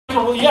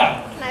Well,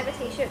 yeah. Can I have a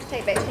t-shirt to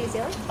take back to New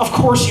Zealand? Of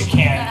course you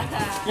can.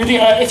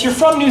 If you're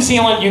from New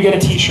Zealand, you get a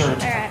t-shirt.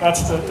 Right.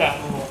 That's that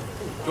rule.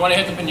 Do you want to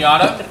hit the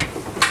pinata?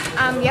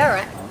 Yeah,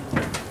 right.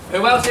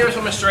 Who else here is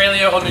from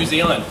Australia or New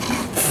Zealand?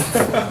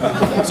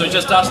 So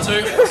just us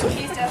two?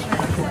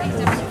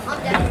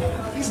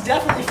 He's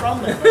definitely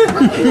from there.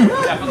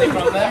 Definitely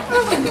from there?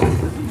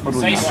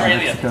 Say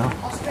Australia.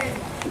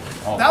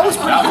 Oh, that was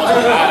pretty good.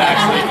 Bad,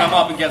 actually. Come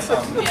up and get some.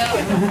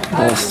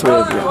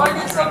 Australia.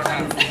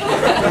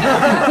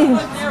 You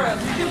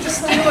can just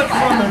steal it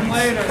from him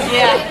later.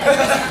 Yeah.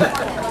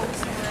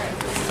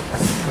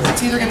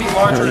 It's either going to be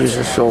larger or use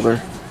your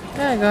shoulder.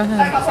 Yeah, go ahead.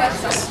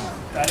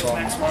 That is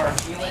next mark.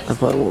 I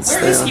thought it would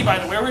stay. Where is he, by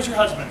the way? Where's your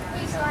husband?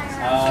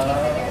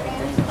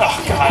 Oh,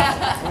 God.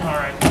 All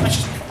right.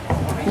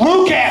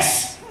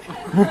 Lucas!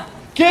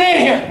 Get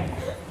in here!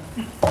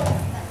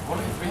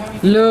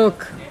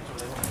 Look.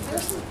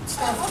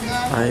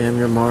 I am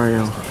your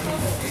Mario. I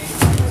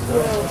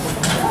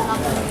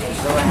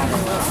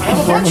have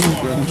a bunch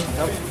more.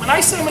 When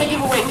I say I'm going to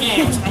give away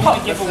games, I'm going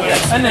to give away.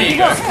 And there you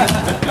go.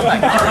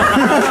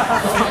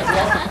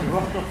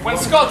 When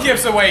Scott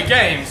gives away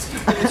games.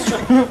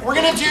 We're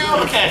going to do,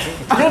 we're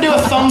going to do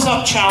a thumbs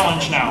up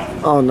challenge now.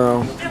 Oh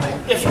no.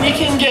 If we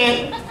can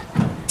get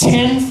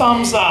 10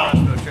 thumbs up,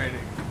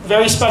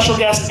 very special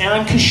guest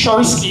Aaron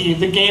Kosharsky,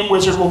 the game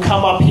wizard, will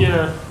come up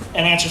here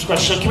and answer this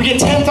question. So can we get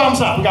 10 thumbs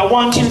up? We got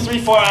 1, 2, 3,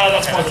 4.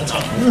 That's more than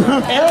 10.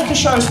 Aaron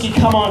Kosharsky,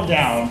 come on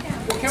down.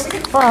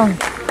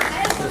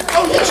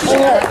 Oh, yeah, she's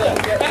right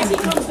there. As he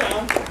comes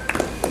down.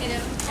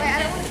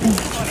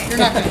 You're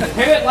not going to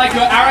hit it like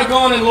you're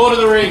Aragorn in Lord of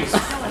the Rings.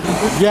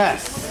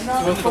 Yes.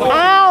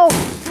 ow!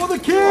 For the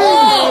king!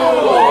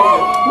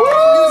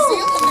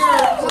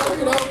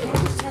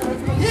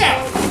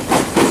 Yeah.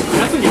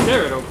 That's when you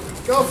tear it open.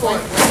 Go for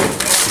it.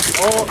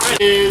 Oh,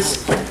 it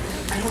is. I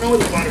don't know what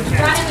the water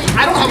can.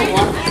 I don't have a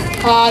water.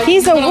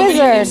 He's a wizard.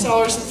 Game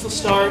seller since the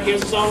start. He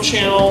has his own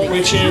channel,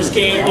 which is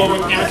Game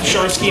with Aaron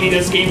Kosharsky, and he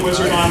does Game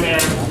Wizard on there.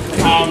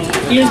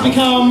 He has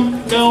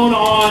become known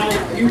on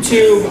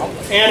YouTube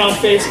and on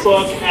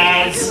Facebook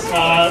as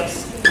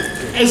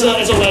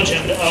a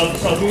legend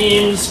of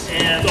memes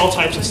and all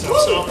types of stuff.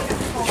 So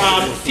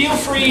feel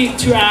free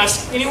to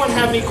ask. Anyone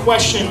have any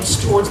questions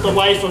towards the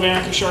life of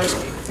Aaron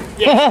Kosharsky?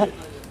 Yeah.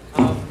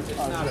 It's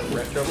not a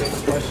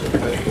retro-based question,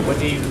 but what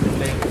do you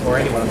think, or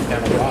anyone on the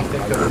panel, what do you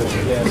think of the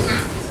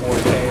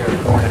PS4K or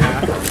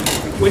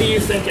 4.5? What do you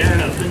think,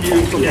 Aaron, of the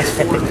new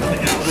PS4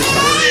 coming out?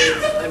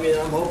 I mean,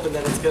 I'm hoping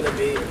that it's going to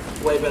be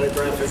way better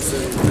graphics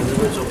than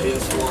the original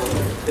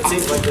PS4. It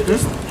seems like they're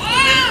just...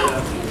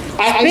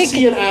 I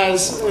see it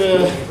as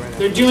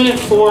they're doing it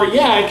for, it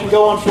can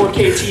go on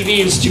 4K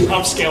TVs to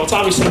upscale. It's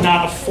obviously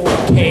not a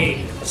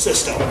 4K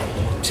system.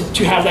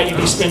 To have that, you'd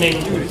be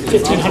spending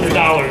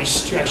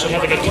 $1,500 to actually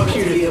have like a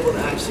computer. To be able to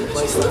actually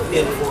play stuff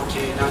in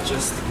 4K, not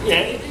just...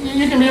 Yeah,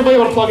 you can be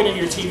able to plug it into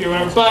your TV or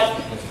whatever.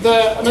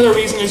 But another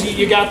reason is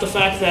you got the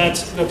fact that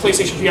the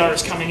PlayStation VR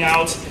is coming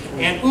out,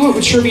 and it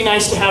would sure be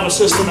nice to have a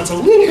system that's a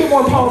little bit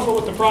more powerful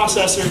with the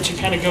processor to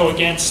kind of go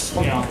against,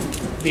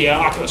 the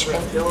Oculus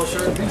Rift. Yellow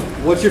shirt.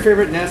 What's your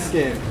favorite NES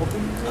game?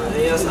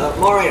 Yes,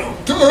 Mario.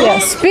 Yeah,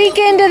 speak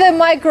into the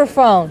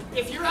microphone.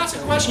 If you're asked a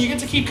question, you get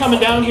to keep coming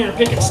down here and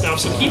picking stuff,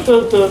 so keep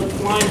the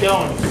line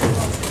going.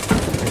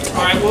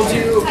 All right, we'll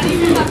do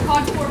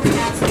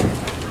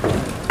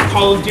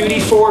Call of Duty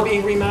 4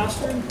 being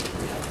remastered.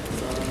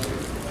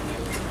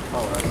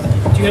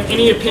 Do you have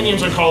any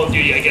opinions on Call of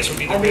Duty, I guess would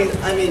be the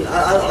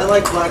I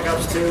like Black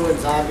Ops 2 and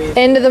Zombies.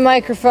 Into the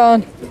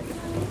microphone.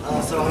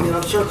 So,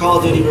 I'm sure Call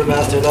of Duty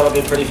Remastered, that'll be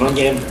a pretty fun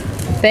game.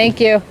 Thank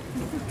you.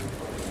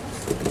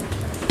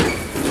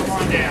 Come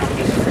on down.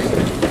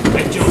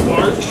 Like Joe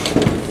Barge.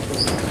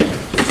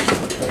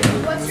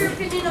 What's your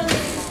opinion on the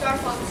Star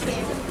Fox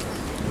game?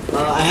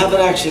 I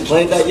haven't actually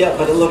played that yet,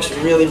 but it looks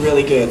really,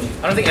 really good.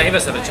 I don't think any of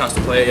us have a chance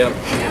to play it yet.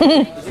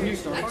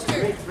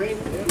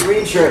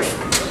 Green shirt.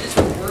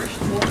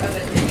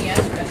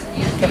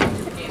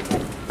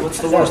 What's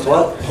the worst?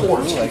 What?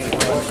 Port.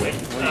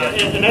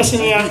 An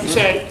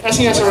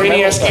SNES or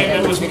NES game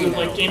that was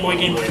like Game Boy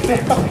Advance.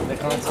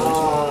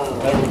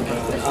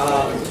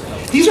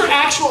 These are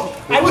actual.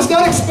 I was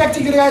not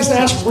expecting you guys to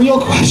ask real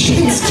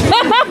questions.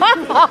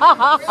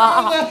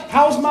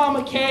 How's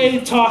Mama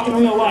Kay talking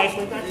real life?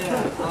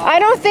 I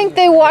don't think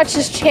they watch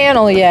this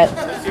channel yet.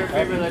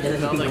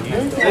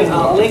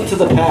 Link to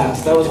the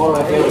Past. That was one of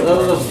my favorites. That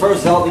was the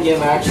first Zelda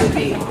game I actually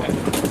beat.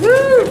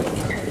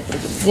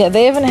 Yeah,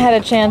 they haven't had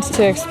a chance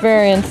to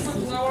experience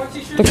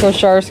the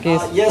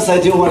Kosharskys. Yes, I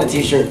do want a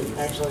t-shirt,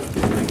 actually.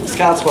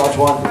 Scott Squatch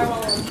one.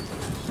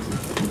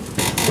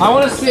 I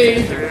want to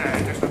see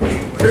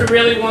who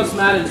really wants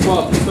Madden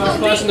 12. The first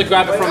person to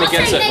grab it from me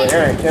gets it.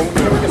 Aaron, can we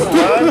get some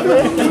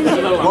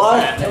lines?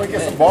 What? Can we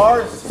get some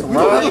bars? Some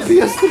lines?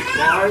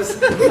 Bars?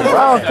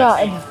 Oh,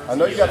 God. I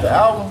know you got the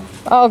album.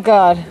 Oh,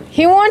 God.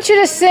 He wants you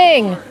to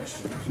sing.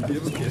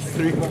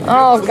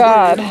 Oh,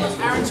 God.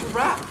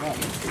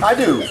 I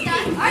do.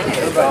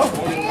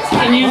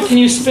 Can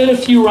you spit a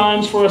few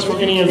rhymes for us for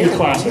any of your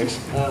classics?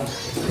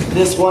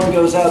 This one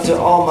goes out to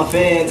all my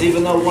fans,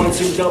 even though ones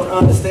who don't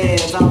understand.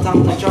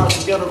 Sometimes the charts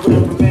is gonna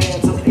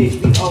reprimand. Some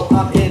HBO,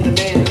 I'm in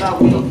demand, and I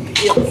will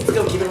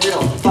still keep it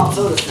real. Pop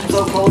sodas, I'm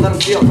so cold that I'm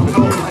still. I'm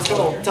cold, my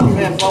skull, tough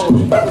and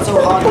bold. It's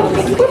so hard to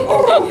make it.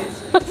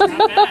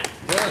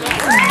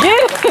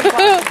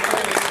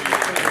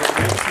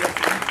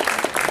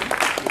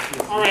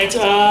 All right.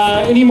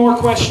 Any more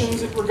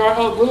questions in regard?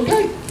 Oh,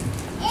 okay.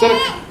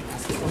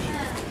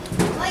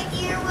 What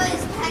year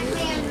was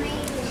Pac-Man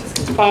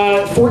released?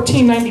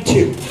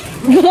 1492.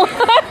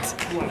 What?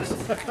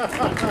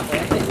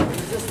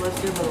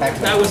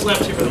 That was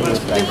left here for the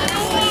last one.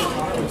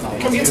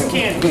 Come get some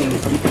candy.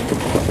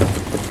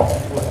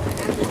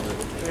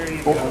 There you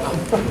go.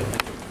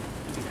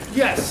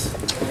 Yes.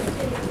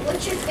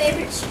 What's your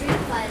favorite Street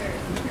Fighter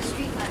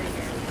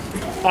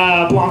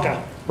character? Blanca.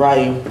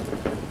 Ryu.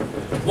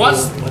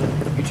 What's...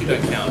 You two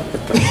don't count.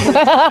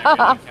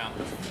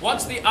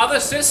 What's the other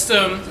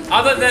system,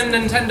 other than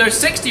Nintendo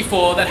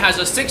 64, that has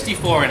a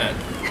 64 in it?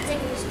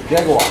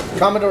 Jaguar.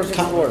 Commodore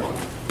 64.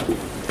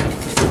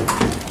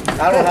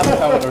 I don't have a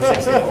Commodore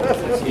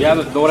 64. You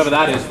have whatever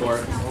that is for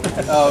it.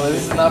 Oh,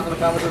 this is not for the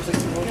Commodore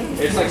 64?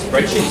 It's like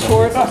spreadsheets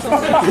for it or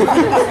something?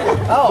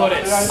 Oh, But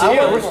it's I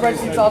work with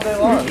spreadsheets all day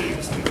long.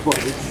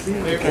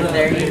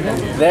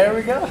 There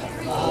we go.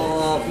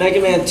 Mega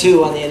Man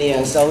 2 on the NES.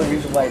 That's the only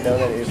reason why I know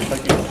that is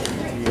fucking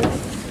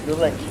you're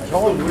like,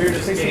 oh, weird to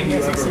say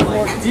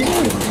 64.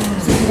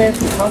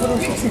 Commodore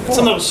 64.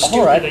 Some of those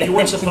stupid that you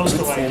weren't supposed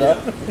to like.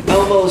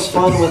 Elmo's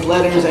fun with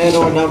letters and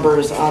or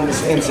numbers on the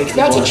N64.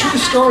 That's a true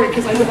story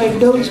because I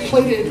know he's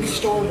played it in the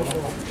store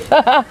before.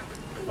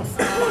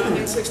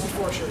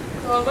 N64 shirt.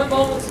 My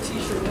mom wants a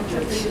t-shirt.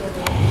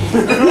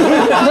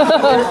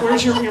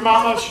 Where's your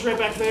mom? Oh, she's right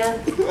back there.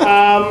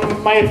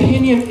 My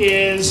opinion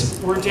is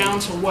we're down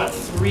to what?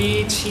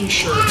 3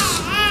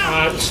 t-shirts.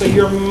 So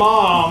your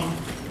mom.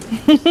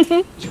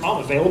 Is your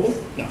mom available?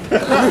 No.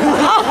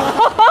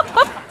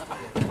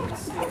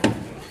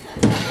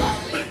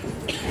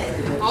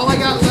 All I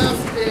got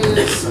left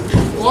is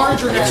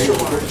large or extra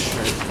large.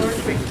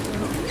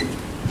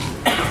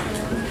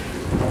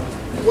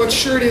 What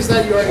shirt is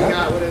that you already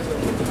got? What is it?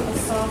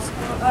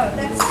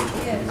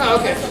 Oh,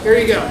 okay. Here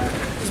you go.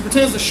 Just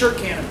pretend it's a shirt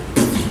cannon.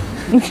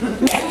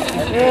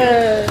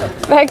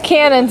 That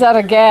cannon's out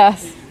of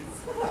gas.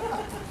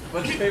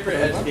 What's your favorite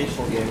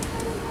educational game?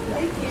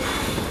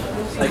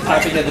 Like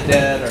Typing of the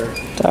Dead or...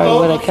 Sorry,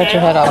 would I cut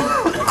your head off?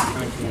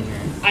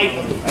 I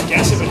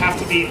guess it would have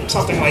to be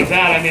something like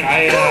that. I mean,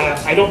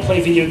 I don't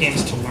play video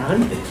games to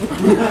learn.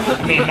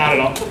 I mean, not at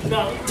all.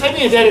 No,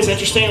 Typing of Dead is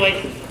interesting.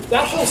 Like,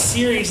 that whole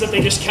series that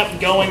they just kept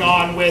going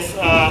on with,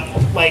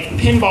 like,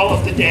 Pinball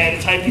of the Dead,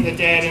 Typing the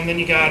Dead, and then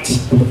you got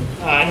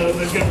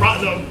the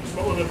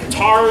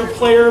guitar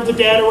player of the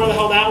Dead, or whatever the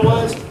hell that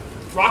was.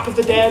 Rock of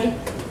the Dead.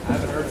 I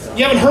haven't heard of that.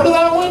 You haven't heard of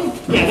that one?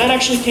 Yeah, that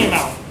actually came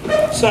out.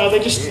 So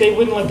they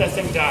wouldn't let that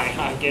thing die.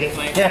 I get it.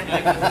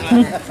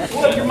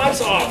 Look, your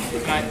mic's off.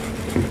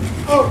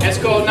 Oh, it's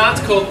called, not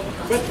it's called.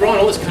 We're throwing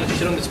all this kind of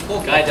shit on this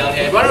poor guy down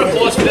here. Round of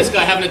applause for this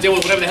guy having to deal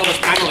with whatever the hell this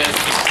panel is.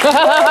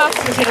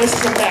 This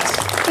is the best.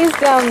 He's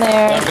down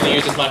there. I'm going to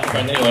use this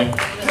microphone anyway.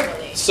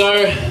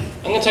 So,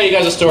 I'm going to tell you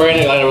guys a story and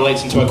it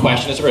relates into a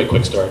question. It's a very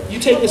quick story. You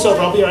take this over,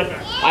 I'll be right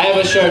back. I have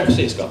a show,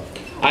 see Scott.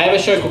 I have a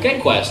show called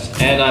Game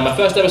Quest, and my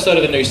first episode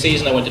of the new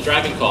season I went to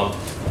Dragon Con,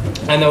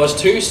 and there was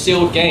 2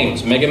 sealed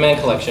games, Mega Man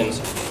collections,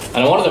 and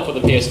I wanted them for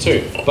the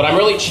PS2. But I'm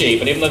really cheap,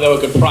 and even though they were a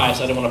good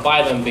price, I didn't want to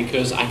buy them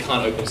because I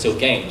can't open sealed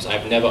games.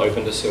 I've never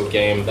opened a sealed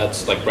game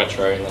that's like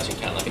retro, unless you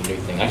count like a new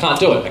thing. I can't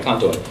do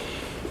it.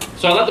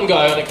 So I let them go,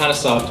 and it kind of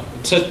sucked.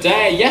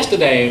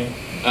 Yesterday,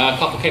 a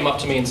couple came up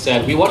to me and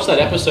said, we watched that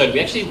episode, we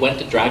actually went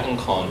to Dragon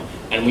Con,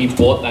 and we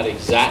bought that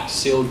exact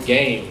sealed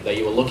game that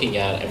you were looking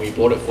at, and we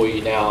bought it for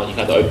you now, and you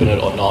can either open it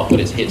or not, but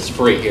it's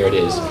free, here it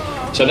is.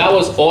 So that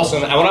was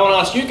awesome, and what I want to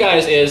ask you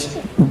guys is,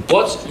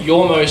 what's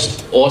your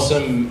most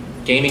awesome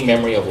gaming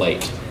memory of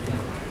late?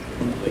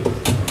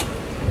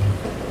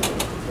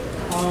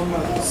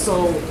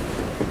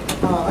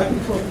 I've been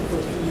collecting for a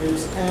few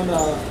years, and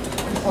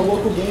a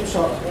local game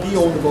shop, the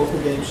only local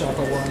game shop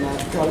I went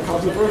at, got a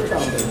copy of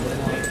Earthbound.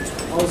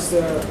 I was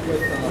there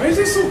with Why is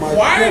it so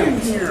quiet in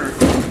here?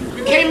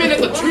 You came in at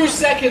the 2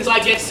 seconds I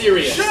get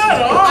serious. Shut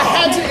up! I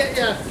had to,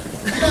 yeah.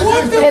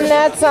 And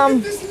that's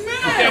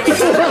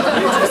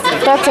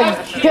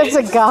that's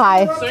a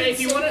guy. So if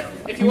you want to,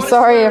 I'm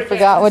sorry, I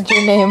forgot what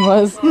your name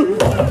was. You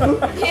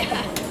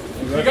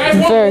guys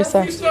want Very more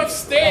sorry. free stuff?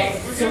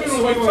 Stay. We're giving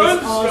away so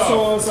tons of I stuff.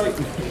 was like,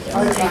 I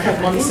had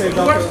money saved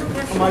up,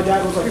 and my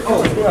dad was like,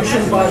 oh, you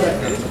shouldn't buy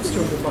that. It's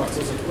 $200. I was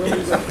like,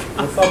 really? So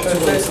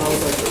I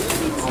was like,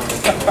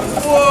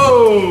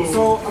 Whoa!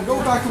 so I go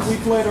back a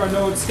week later, I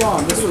know it's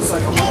gone. This was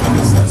like a month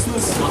after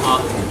Christmas.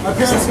 My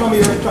parents got me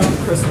Earthbound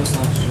for Christmas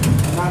last year.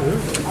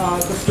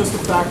 And that's just the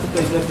fact that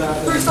they did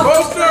that.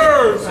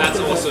 Posters! That's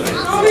awesome.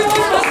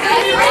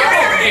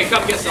 Hey,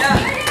 come get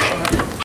some.